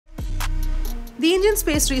The Indian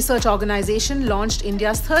Space Research Organisation launched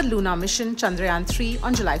India's third lunar mission, Chandrayaan-3,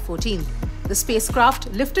 on July 14. The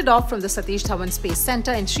spacecraft lifted off from the Satish Dhawan Space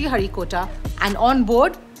Centre in Sriharikota, and on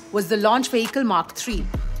board was the launch vehicle Mark III.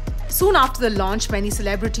 Soon after the launch, many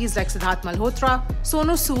celebrities like Siddharth Malhotra,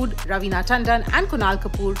 Sonu Sood, Raveena Tandon and Kunal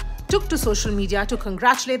Kapoor took to social media to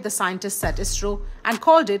congratulate the scientists at ISRO and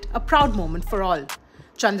called it a proud moment for all.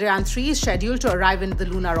 Chandrayaan-3 is scheduled to arrive in the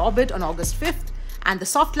lunar orbit on August 5th, and the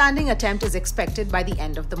soft landing attempt is expected by the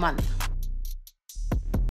end of the month.